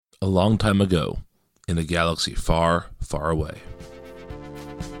A long time ago, in a galaxy far, far away.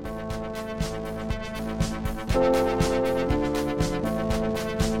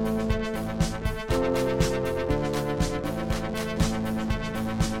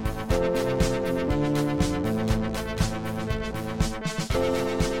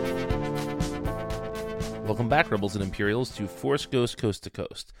 Welcome back, Rebels and Imperials, to Force Ghost Coast to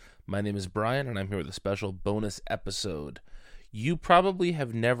Coast. My name is Brian, and I'm here with a special bonus episode. You probably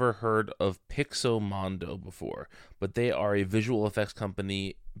have never heard of Pixomondo before, but they are a visual effects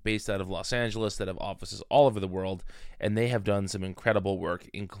company based out of Los Angeles that have offices all over the world, and they have done some incredible work,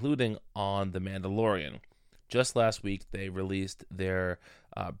 including on The Mandalorian. Just last week, they released their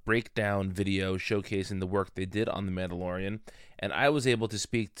breakdown video showcasing the work they did on The Mandalorian, and I was able to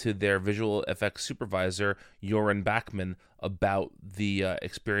speak to their visual effects supervisor, Joran Backman, about the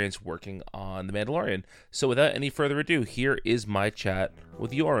experience working on The Mandalorian. So without any further ado, here is my chat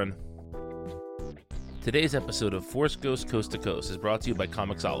with Joran. Today's episode of Force Ghost Coast to Coast is brought to you by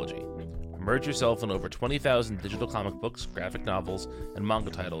Comixology. Immerse yourself in over 20,000 digital comic books, graphic novels, and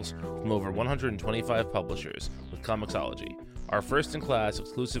manga titles from over 125 publishers with Comixology. Our first-in-class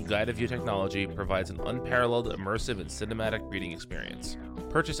exclusive guided view technology provides an unparalleled, immersive, and cinematic reading experience.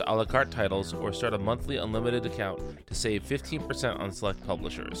 Purchase a la carte titles or start a monthly unlimited account to save 15% on select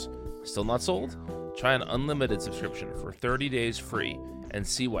publishers. Still not sold? Try an unlimited subscription for 30 days free and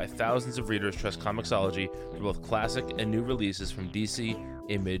see why thousands of readers trust Comixology for both classic and new releases from DC,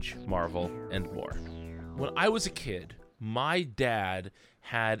 Image, Marvel, and more. When I was a kid, my dad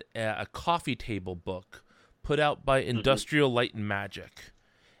had a coffee table book put out by Industrial Light and Magic,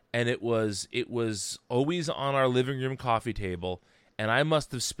 and it was always on our living room coffee table, and I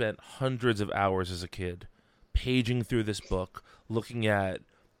must have spent hundreds of hours as a kid paging through this book, looking at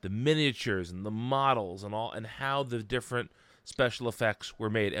the miniatures and the models and all, and how the different special effects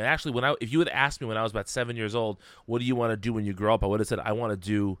were made. And actually, if you had asked me when I was about 7 years old, what do you want to do when you grow up, I would have said I want to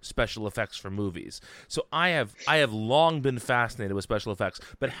do special effects for movies. So I have long been fascinated with special effects.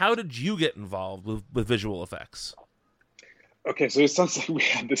 But how did you get involved with visual effects? Okay, so it sounds like we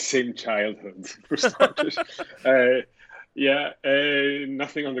had the same childhood, for starters.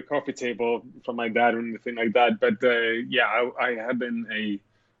 Nothing on the coffee table from my dad or anything like that. But I have been a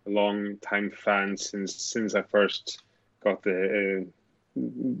long time fan since I first got the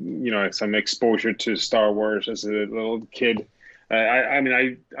some exposure to Star Wars as a little kid.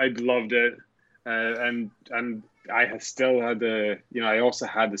 I loved it, and I still had I also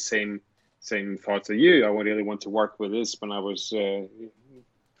had the same thoughts as you. I would really want to work with this when I was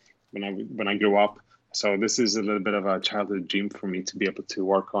when I grew up. So this is a little bit of a childhood dream for me to be able to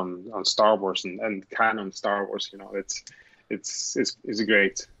work on Star Wars and canon Star Wars. It's a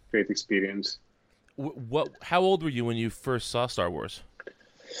great experience. How old were you when you first saw Star Wars?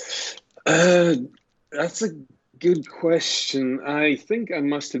 That's a good question. I think I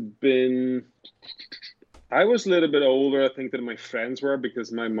must have been. I was a little bit older, I think, than my friends were,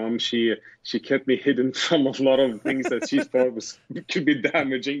 because my mom she kept me hidden from a lot of things that she thought could be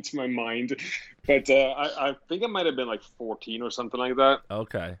damaging to my mind. But I think I might have been like 14 or something like that.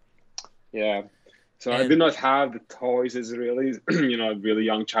 Okay. Yeah. So I did not have the toys as a really, really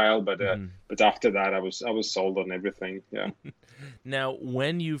young child, but after that I was sold on everything. Yeah. Now,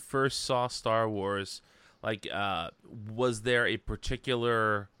 when you first saw Star Wars, was there a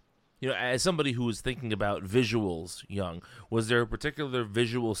particular, as somebody who was thinking about visuals young, was there a particular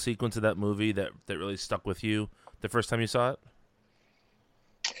visual sequence of that movie that really stuck with you the first time you saw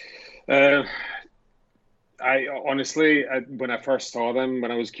it? I honestly, when I first saw them when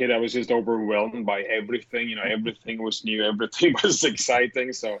I was a kid, I was just overwhelmed by everything. Everything was new, everything was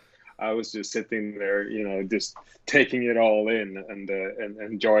exciting. So I was just sitting there, just taking it all in and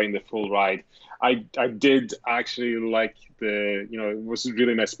enjoying the full ride. I did actually like was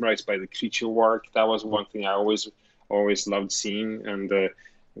really mesmerized by the creature work. That was one thing I always loved seeing, and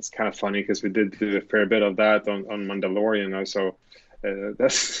it's kind of funny because we did do a fair bit of that on Mandalorian also.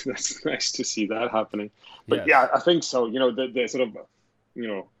 That's nice to see that happening. But yeah, I think so. The sort of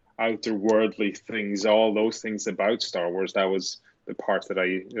outer worldly things, all those things about Star Wars, that was the part that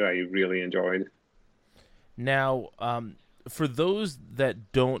I really enjoyed. Now, for those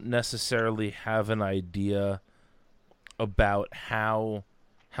that don't necessarily have an idea about how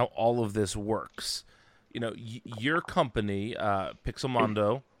all of this works, your company,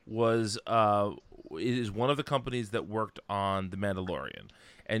 Pixomondo, is one of the companies that worked on The Mandalorian,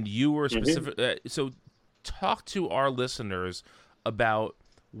 and you were specific. So, talk to our listeners about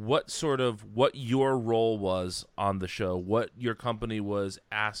what your role was on the show, what your company was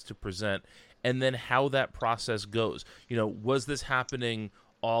asked to present, and then how that process goes. Was this happening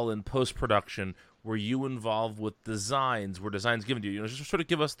all in post-production? Were you involved with designs? Were designs given to you? Just sort of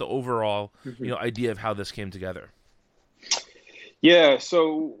give us the overall, idea of how this came together. Yeah,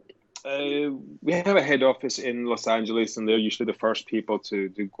 so we have a head office in Los Angeles, and they're usually the first people to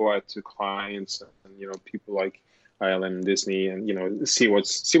go out to clients and people like ILM and Disney, and see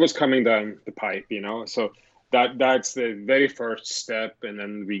what's coming down the pipe. So that's the very first step, and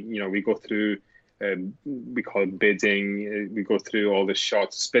then we go through. We call it bidding. We go through all the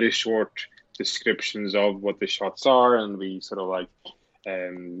shots, very short descriptions of what the shots are, and we sort of like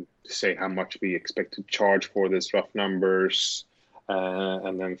say how much we expect to charge for this, rough numbers.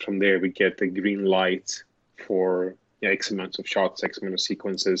 And then from there, we get the green light for X amount of shots, X amount of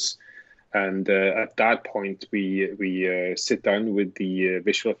sequences. And at that point, we sit down with the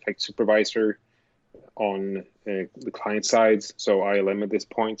visual effects supervisor on the client side, so ILM at this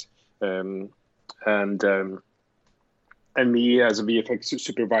point, and me as a VFX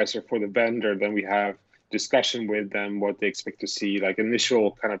supervisor for the vendor. Then we have discussion with them what they expect to see, like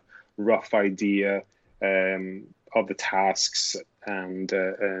initial kind of rough idea of the tasks, and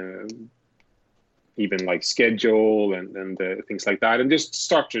even like schedule and things like that, and just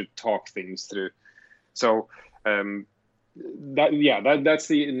start to talk things through. So that's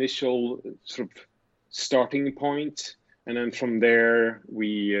the initial sort of starting point, and then from there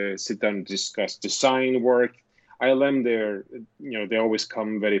we sit down and discuss design work. ILM, they always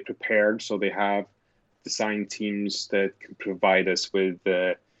come very prepared, so they have design teams that can provide us with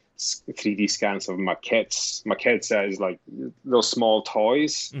 3D scans of maquettes. Maquettes as like those small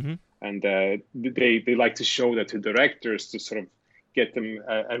toys, and they like to show that to directors to sort of get them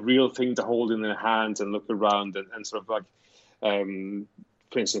a real thing to hold in their hands and look around and sort of like,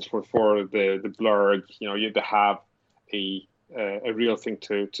 for instance, for the Blurrg, you have to have a real thing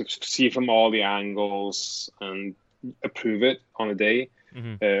to see from all the angles and approve it on a day,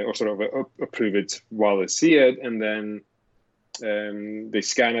 or sort of approve it while they see it, and then they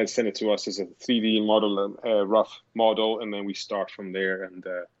scan it, send it to us as a 3D model, a rough model, and then we start from there and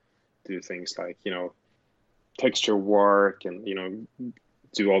do things like texture work and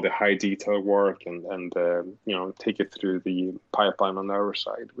do all the high detail work and take it through the pipeline on our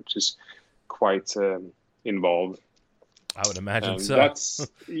side, which is quite involved. I would imagine so. That's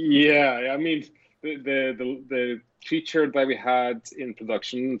I mean, the creature that we had in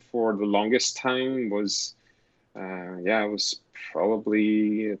production for the longest time was it was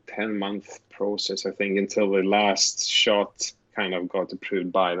probably a 10-month process, I think, until the last shot kind of got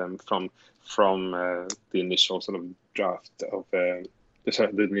approved by them from the initial sort of draft of the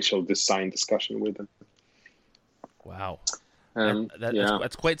initial design discussion with them. Wow.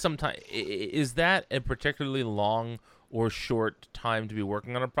 That's quite some time. Is that a particularly long or short time to be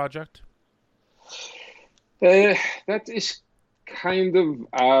working on a project? That is kind of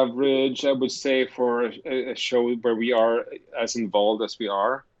average, I would say, for a show where we are as involved as we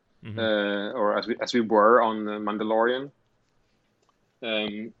are, or as we were on The Mandalorian.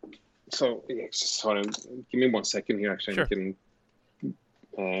 So, sorry, give me 1 second here. Actually, sure.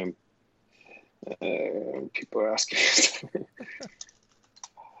 People are asking.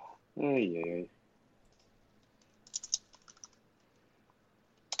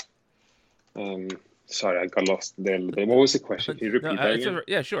 Sorry, I got lost there. What was the question? Can you repeat that again?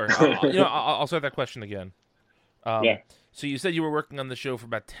 Yeah, sure. I'll start that question again. So you said you were working on the show for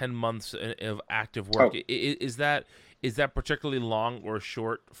about 10 months of active work. Oh. Is that particularly long or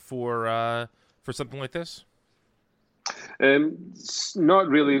short for something like this? Not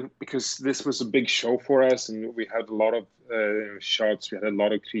really, because this was a big show for us, and we had a lot of shots. We had a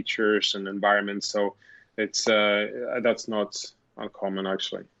lot of creatures and environments, so it's that's not uncommon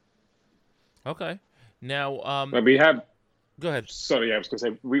actually. Okay. Now, but we have. Go ahead. Sorry, I was going to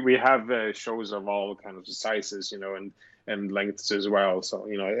say we have shows of all kinds of sizes, and lengths as well. So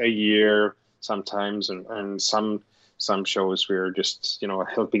a year sometimes, and some shows we're just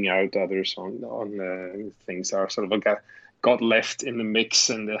helping out others on things that are sort of got left in the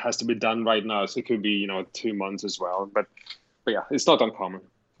mix, and it has to be done right now. So it could be 2 months as well. But yeah, it's not uncommon.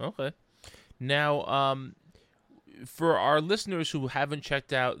 Okay. Now, for our listeners who haven't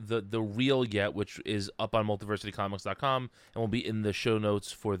checked out the reel yet, which is up on multiversitycomics.com and will be in the show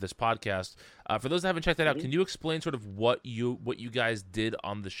notes for this podcast, for those that haven't checked that out, can you explain sort of what you guys did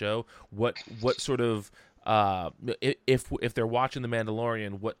on the show? What sort of if they're watching The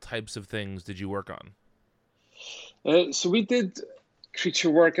Mandalorian, what types of things did you work on? So we did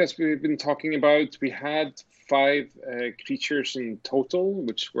creature work, as we've been talking about. We had 5 creatures in total,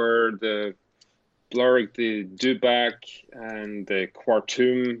 which were the Blurrg, the Dewback, and the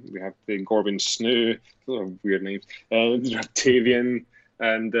Quartum. We have the Gorbin Snoo, weird names, the Reptavian,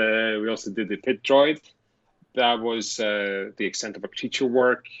 And we also did the pit droid. That was the extent of our creature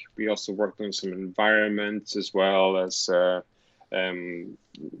work. We also worked on some environments as well as,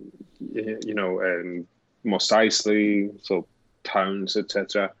 Mos Eisley, so towns,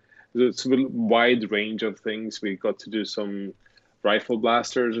 etc. It's a wide range of things. We got to do some rifle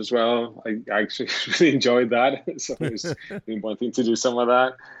blasters as well. I actually really enjoyed that, so I was wanting to do some of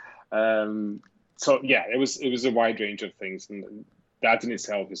that. So yeah, it was a wide range of things, and that in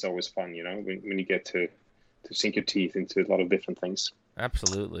itself is always fun, when you get to sink your teeth into a lot of different things.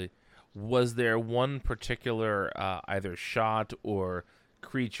 Absolutely. Was there one particular either shot or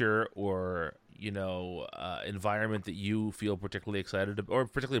creature or environment that you feel particularly excited or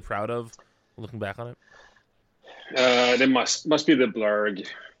particularly proud of looking back on it? There must be the Blurrg.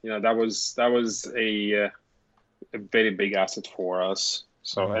 That was a very big asset for us.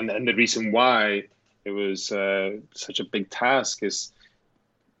 So, and the reason why it was such a big task is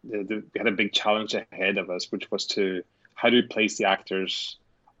we had a big challenge ahead of us, which was how do we place the actors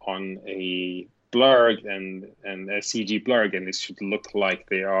on a Blurrg and a CG Blurrg, and it should look like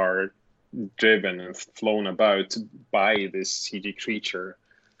they are driven and flown about by this CG creature.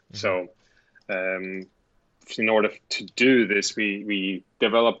 So, in order to do this, we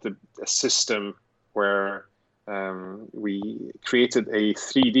developed a system where we created a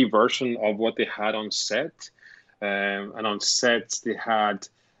 3D version of what they had on set. And on set, they had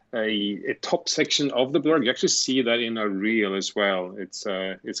a top section of the Blurrg. You actually see that in a reel as well. It's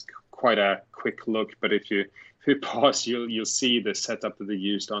quite a quick look, but if you pause, you'll see the setup that they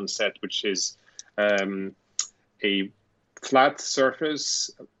used on set, which is a flat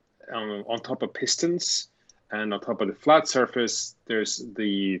surface on top of pistons, and on top of the flat surface, there's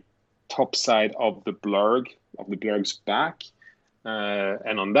the top side of the Blurrg's back,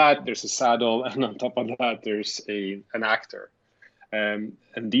 and on that there's a saddle, and on top of that there's an actor, and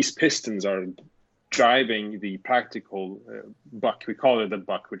these pistons are driving the practical buck. We call it a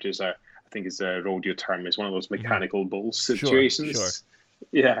buck, which is I think is a rodeo term. It's one of those mechanical bull situations. Sure.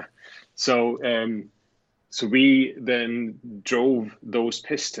 Yeah. So we then drove those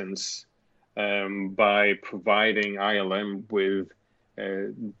pistons by providing ILM with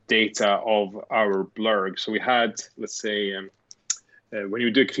data of our Blurrg. So we had, let's say, when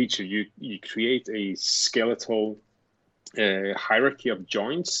you do a creature, you create a skeletal hierarchy of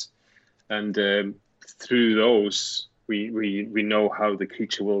joints, and through those we know how the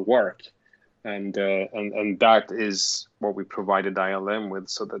creature will work, and that is what we provided ILM with,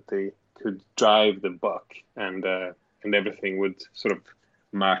 so that they could drive the buck, and everything would sort of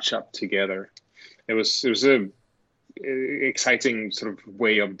match up together. It was a exciting sort of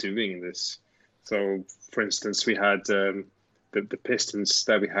way of doing this. So, for instance, we had the pistons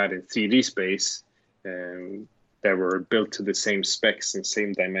that we had in 3D space that were built to the same specs and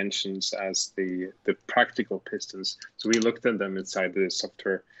same dimensions as the practical pistons. So we looked at them inside the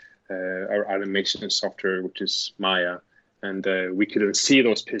software, our animation software, which is Maya, and we could see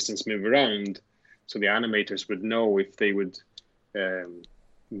those pistons move around. So the animators would know if they would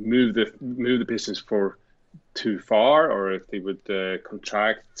move the pistons for too far, or if they would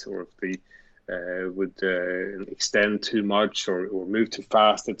contract, or if they would extend too much, or move too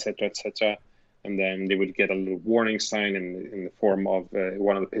fast, etc., etc. And then they would get a little warning sign in the form of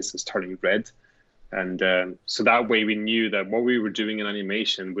one of the pistons turning red. And so that way we knew that what we were doing in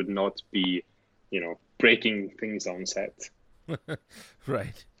animation would not be, breaking things on set.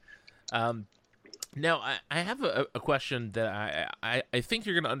 Right. Now, I have a question that I think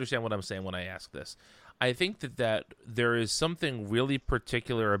you're going to understand what I'm saying when I ask this. I think that there is something really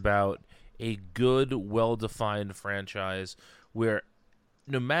particular about a good, well-defined franchise where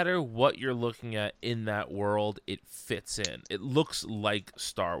no matter what you're looking at in that world, it fits in. It looks like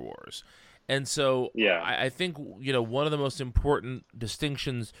Star Wars. And so yeah. I think, one of the most important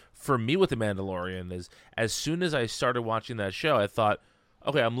distinctions for me with The Mandalorian is as soon as I started watching that show, I thought,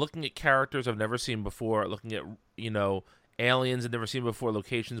 okay, I'm looking at characters I've never seen before, looking at, aliens I've never seen before,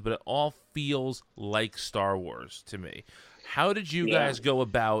 locations, but it all feels like Star Wars to me. How did you guys go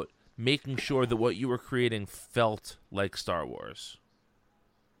about making sure that what you were creating felt like Star Wars?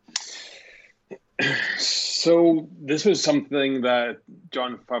 So this was something that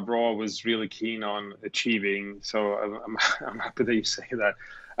Jon Favreau was really keen on achieving. So I'm happy that you say that.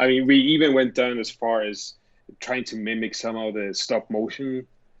 I mean, we even went down as far as trying to mimic some of the stop motion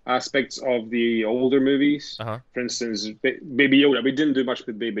aspects of the older movies. Uh-huh. For instance, Baby Yoda. We didn't do much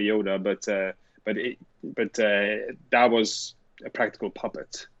with Baby Yoda, but that was a practical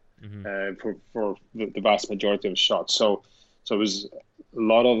puppet for the vast majority of shots. So it was a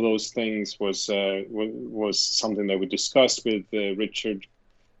lot of those things was something that we discussed with Richard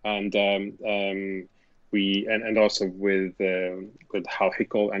and and also with Hal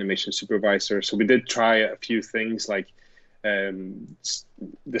Hickel, animation supervisor. So we did try a few things like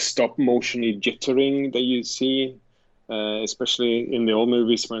the stop motion jittering that you see, especially in the old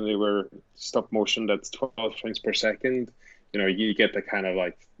movies when they were stop motion. That's 12 frames per second. You get the kind of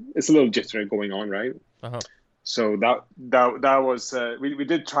like it's a little jitter going on, right? Uh-huh. So that was we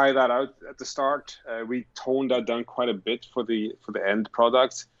did try that out at the start. We toned that down quite a bit for the end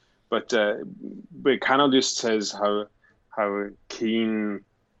product, but it kind of just says how keen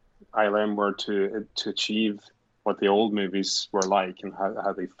ILM were to achieve what the old movies were like and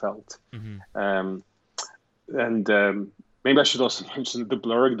how they felt. Mm-hmm. And maybe I should also mention the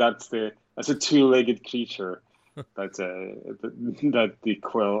Blurg. That's a two-legged creature that the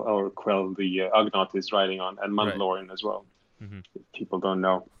Quell the Ugnaught is riding on, and Mandalorian as well. Mm-hmm. People don't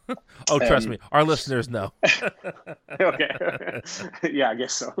know. Oh, trust me, our listeners know. Okay, yeah, I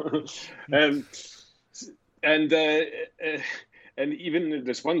guess so. And even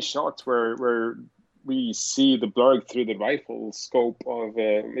there's one shot where we see the Blurg through the rifle scope of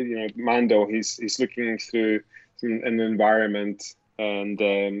Mando. He's looking through an environment, and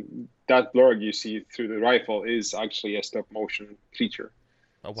that Blurg you see through the rifle is actually a stop motion creature.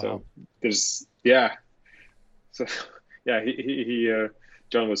 Oh wow! So he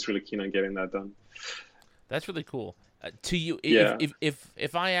John was really keen on getting that done. That's really cool. To you, Yeah.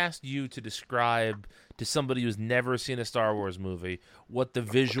 if I asked you to describe to somebody who's never seen a Star Wars movie what the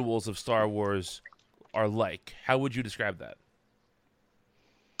visuals of Star Wars are like, how would you describe that?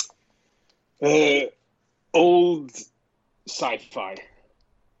 Old sci-fi.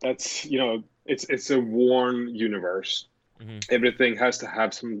 That's it's a worn universe. Mm-hmm. Everything has to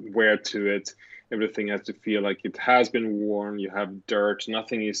have some wear to it. Everything has to feel like it has been worn. You have dirt.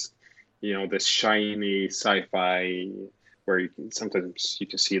 Nothing is, this shiny sci-fi where sometimes you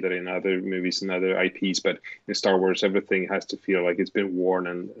can see that in other movies and other IPs, but in Star Wars, everything has to feel like it's been worn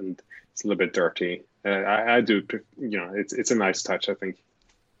and it's a little bit dirty. I do, it's a nice touch, I think.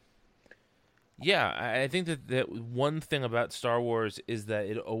 Yeah, I think that one thing about Star Wars is that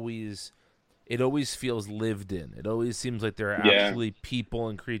it always feels lived in. It always seems like there are actually people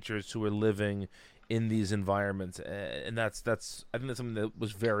and creatures who are living in these environments, and that's I think that's something that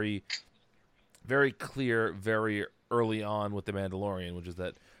was very, very clear very early on with The Mandalorian, which is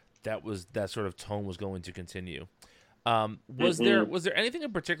that sort of tone was going to continue. Was there anything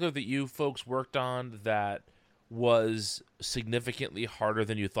in particular that you folks worked on that was significantly harder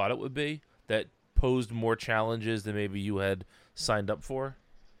than you thought it would be, that posed more challenges than maybe you had signed up for?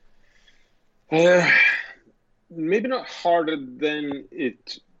 Maybe not harder than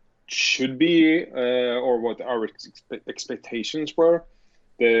it should be, or what our expectations were.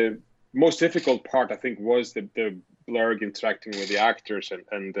 The most difficult part, I think, was the Blurg interacting with the actors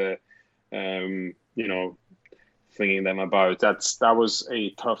and flinging them about. That was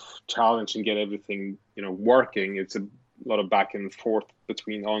a tough challenge and get everything working. It's a lot of back and forth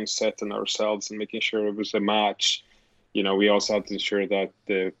between on set and ourselves and making sure it was a match. We also had to ensure that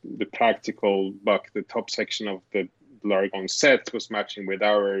the practical buck, the top section of the Blurg on set, was matching with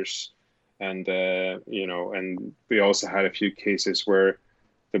ours, and and we also had a few cases where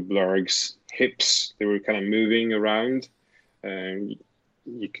the Blurg's hips, they were kind of moving around, and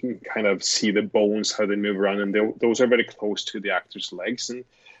you can kind of see the bones how they move around, and those are very close to the actor's legs, and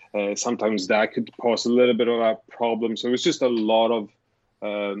sometimes that could cause a little bit of a problem. So it was just a lot of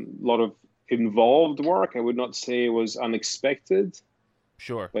involved work. I would not say it was unexpected.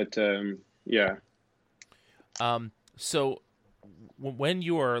 Sure. But yeah. So when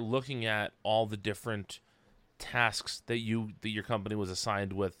you are looking at all the different tasks that your company was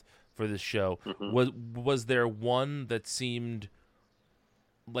assigned with for this show, was there one that seemed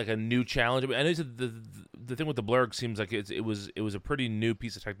like a new challenge? I mean, I know you said the thing with the Blurg seems like it was a pretty new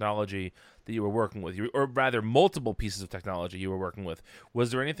piece of technology that you were working with, or rather multiple pieces of technology you were working with. Was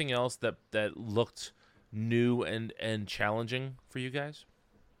there anything else that looked new and challenging for you guys?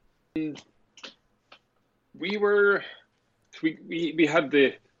 We had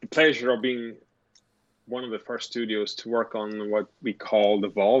the pleasure of being one of the first studios to work on what we call the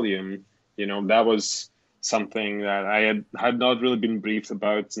volume. That was something that I had not really been briefed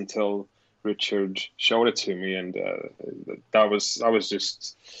about until Richard showed it to me, and I was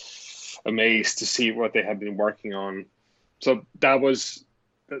just amazed to see what they had been working on. So that was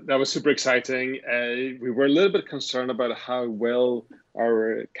super exciting. We were a little bit concerned about how well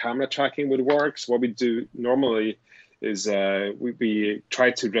our camera tracking would work. So what we do normally is we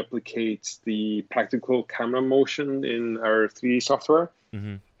try to replicate the practical camera motion in our 3D software,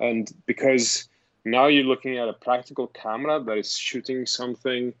 and because Now you're looking at a practical camera that is shooting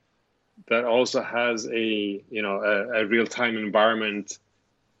something that also has a real-time environment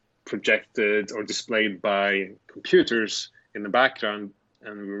projected or displayed by computers in the background.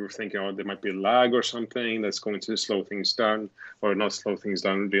 And we were thinking, oh, there might be lag or something that's going to slow things down, or not slow things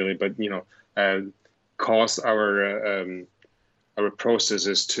down really, but cause our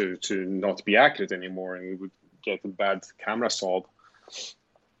processes to not be accurate anymore, and we would get a bad camera solve.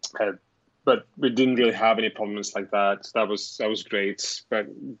 Uh, but we didn't really have any problems like that. That was great. But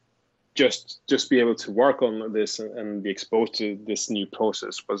just be able to work on this and be exposed to this new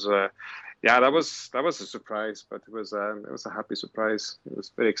process was that was a surprise, but it was a happy surprise. It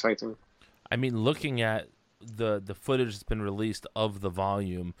was very exciting. I mean, looking at the footage that's been released of the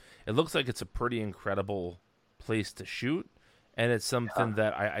volume, it looks like it's a pretty incredible place to shoot, and it's something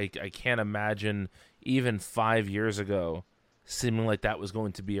that I can't imagine even 5 years ago seeming like that was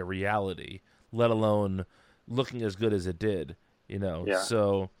going to be a reality, let alone looking as good as it did. Yeah.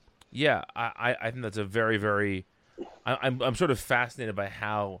 So yeah, I think that's a very very. I'm sort of fascinated by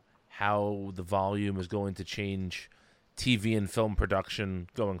how the volume is going to change TV and film production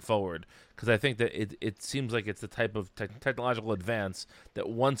going forward, because I think that it seems like it's the type of technological advance that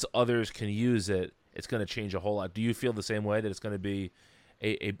once others can use it, it's going to change a whole lot. Do you feel the same way, that it's going to be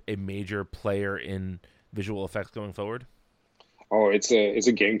a major player in visual effects going forward? Oh, it's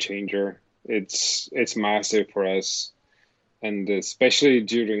a game changer. It's massive for us, and especially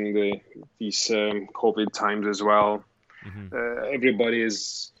during these COVID times as well. Hmm. Everybody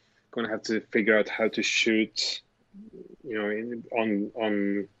is going to have to figure out how to shoot,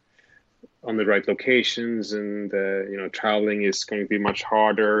 on the right locations, and traveling is going to be much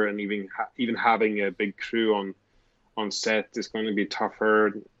harder, and even having a big crew on set is going to be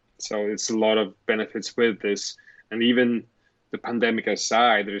tougher. So it's a lot of benefits with this, and even the pandemic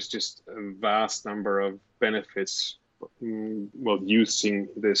aside, there's just a vast number of benefits. Well, using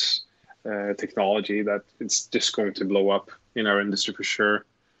this technology, that it's just going to blow up in our industry for sure.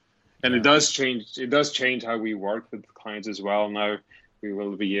 And it Yeah. does change. It does change how we work with clients as well. Now we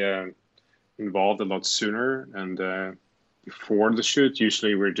will be involved a lot sooner, and before the shoot,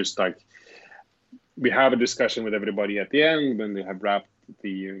 usually we're just like, we have a discussion with everybody at the end when they have wrapped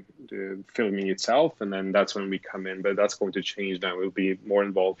the filming itself, and then that's when we come in. But that's going to change now. We'll be more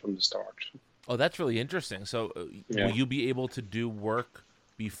involved from the start. Oh, that's really interesting. So, will Yeah, you be able to do work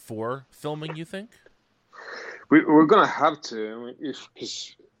before filming, you think? we're gonna have to, if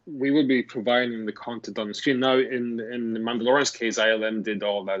because we will be providing the content on the screen now. In the Mandalorian's case, ILM did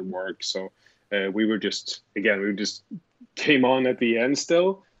all that work, so we just came on at the end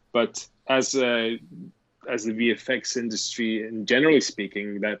still. But as the VFX industry, and generally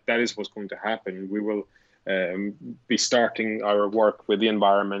speaking, that is what's going to happen. We will be starting our work with the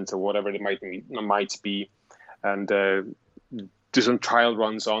environment or whatever it might be, and do some trial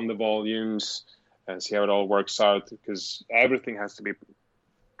runs on the volumes and see how it all works out. Because everything has to be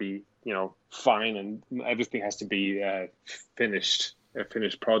fine, and everything has to be finished, a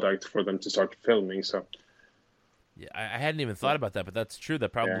finished product for them to start filming. So Yeah, I hadn't even thought about that, but that's true.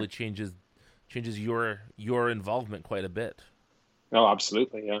 That yeah, probably changes your involvement quite a bit. no,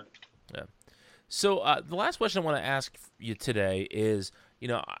 absolutely, yeah. Yeah. So the last question I want to ask you today is,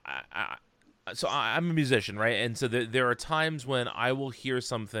 I'm a musician, right? And so there are times when I will hear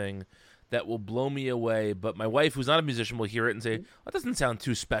something that will blow me away, but my wife, who's not a musician, will hear it and say, "That doesn't sound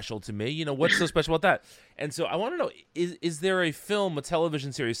too special to me. What's so special about that?" And so I want to know: is there a film, a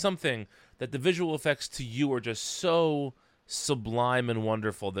television series, something that the visual effects to you are just so sublime and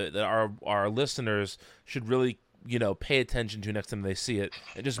wonderful that our listeners should really pay attention to next time they see it,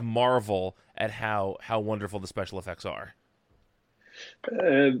 and just marvel at how wonderful the special effects are?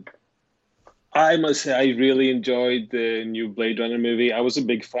 Uh, I must say, I really enjoyed the new Blade Runner movie. I was a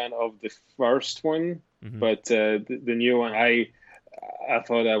big fan of the first one, Hmm. but the new one, I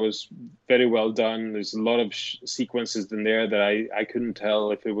thought that was very well done. There's a lot of sequences in there that I couldn't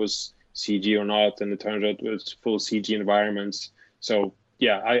tell if it was CG or not, and it turned out it was full CG environments. So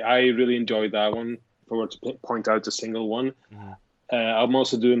yeah, I really enjoyed that one. If I were to point out a single one, Hmm. I'm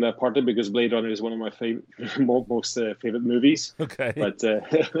also doing that partly because Blade Runner is one of my favorite, most favorite movies. Okay. But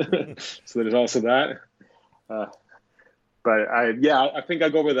so there's also that. Uh, but I think I'll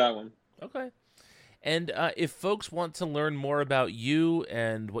go with that one. Okay. And if folks want to learn more about you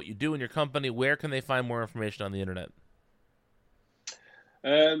and what you do in your company, where can they find more information on the internet?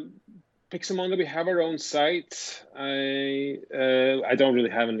 Um, Pixelmon, we have our own site. I don't really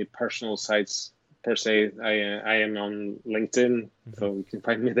have any personal sites per se. I am on LinkedIn, so you can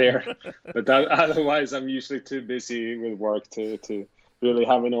find me there. But otherwise, I'm usually too busy with work to really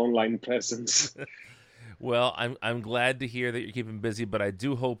have an online presence. Well, I'm glad to hear that you're keeping busy, but I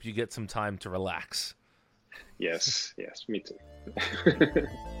do hope you get some time to relax. Yes, me too.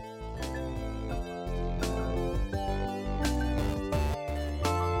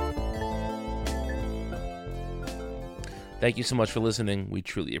 Thank you so much for listening. We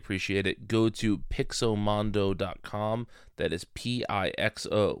truly appreciate it. Go to pixomondo.com. That is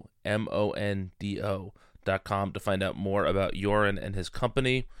PIXOMONDO.com to find out more about Joran and his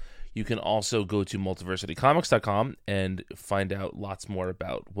company. You can also go to multiversitycomics.com and find out lots more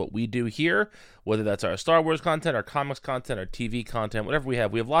about what we do here, whether that's our Star Wars content, our comics content, our TV content, whatever we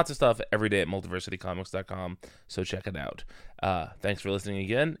have. We have lots of stuff every day at multiversitycomics.com, so check it out. Thanks for listening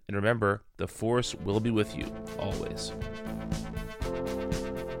again, and remember, the Force will be with you always.